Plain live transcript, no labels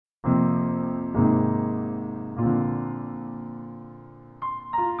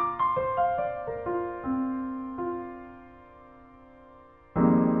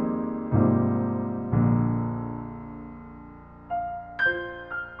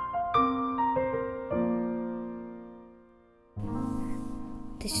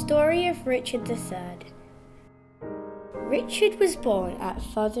The story of Richard III. Richard was born at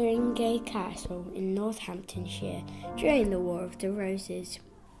Fotheringay Castle in Northamptonshire during the War of the Roses.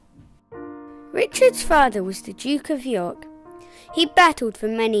 Richard's father was the Duke of York. He battled for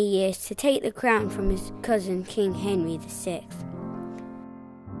many years to take the crown from his cousin King Henry VI.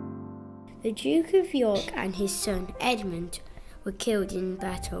 The Duke of York and his son Edmund were killed in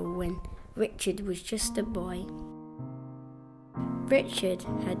battle when Richard was just a boy. Richard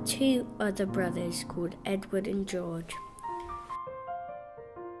had two other brothers called Edward and George.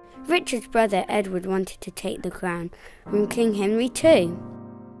 Richard's brother Edward wanted to take the crown from King Henry too.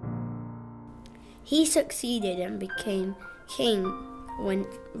 He succeeded and became king when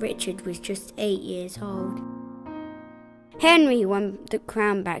Richard was just 8 years old. Henry won the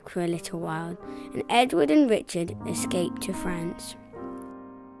crown back for a little while, and Edward and Richard escaped to France.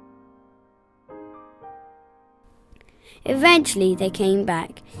 Eventually they came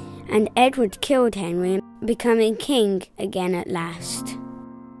back, and Edward killed Henry, becoming king again at last.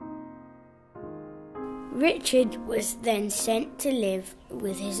 Richard was then sent to live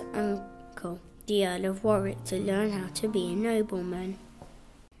with his uncle, the Earl of Warwick, to learn how to be a nobleman.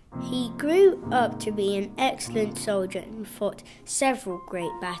 He grew up to be an excellent soldier and fought several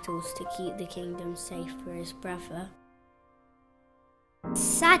great battles to keep the kingdom safe for his brother.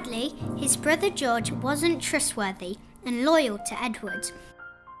 Sadly, his brother George wasn't trustworthy and loyal to Edward.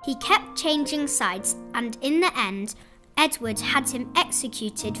 He kept changing sides, and in the end, Edward had him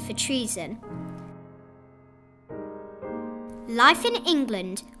executed for treason. Life in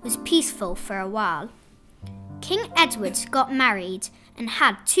England was peaceful for a while. King Edward got married and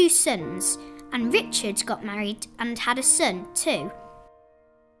had 2 sons, and Richard got married and had a son too.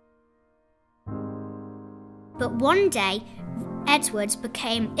 But one day, Edward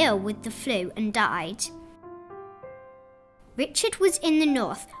became ill with the flu and died. Richard was in the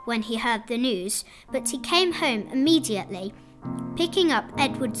north when he heard the news, but he came home immediately, picking up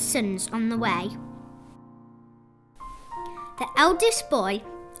Edward's sons on the way. The eldest boy,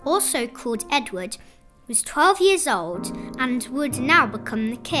 also called Edward, was 12 years old and would now become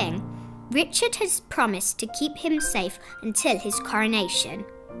the king. Richard has promised to keep him safe until his coronation.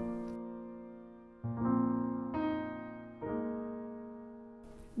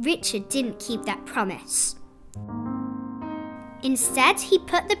 Richard didn't keep that promise. Instead, he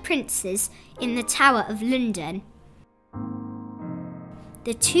put the princes in the Tower of London.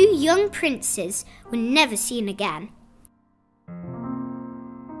 The 2 young princes were never seen again.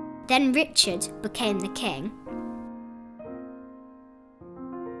 Then Richard became the king.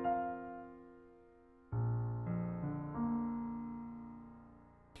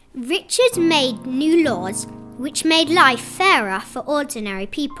 Richard made new laws which made life fairer for ordinary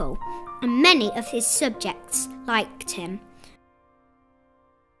people, and many of his subjects liked him.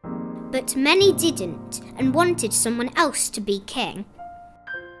 But many didn't and wanted someone else to be king.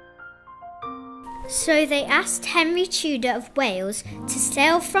 So they asked Henry Tudor of Wales to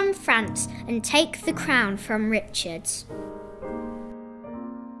sail from France and take the crown from Richard.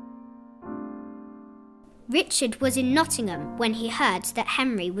 Richard was in Nottingham when he heard that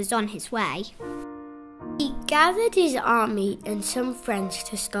Henry was on his way. He gathered his army and some friends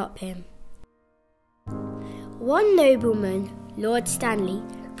to stop him. One nobleman, Lord Stanley,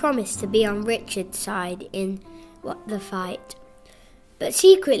 promised to be on Richard's side in the fight, but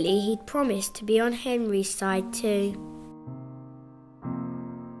secretly he'd promised to be on Henry's side too.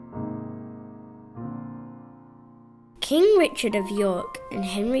 King Richard of York and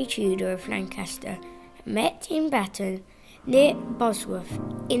Henry Tudor of Lancaster met in battle near Bosworth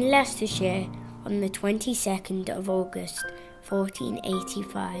in Leicestershire on the 22nd of August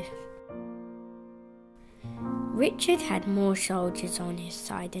 1485. Richard had more soldiers on his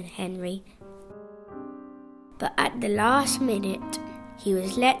side than Henry, but at the last minute he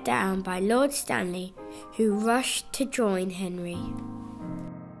was let down by Lord Stanley, who rushed to join Henry.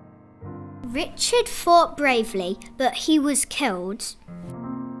 Richard fought bravely, but he was killed.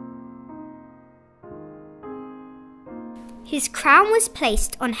 His crown was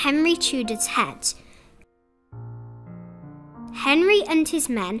placed on Henry Tudor's head. Henry and his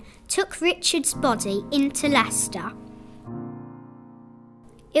men took Richard's body into Leicester.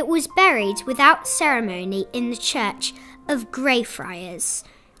 It was buried without ceremony in the church of Greyfriars.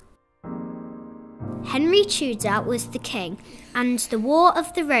 Henry Tudor was the king, and the War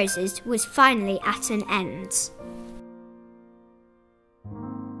of the Roses was finally at an end.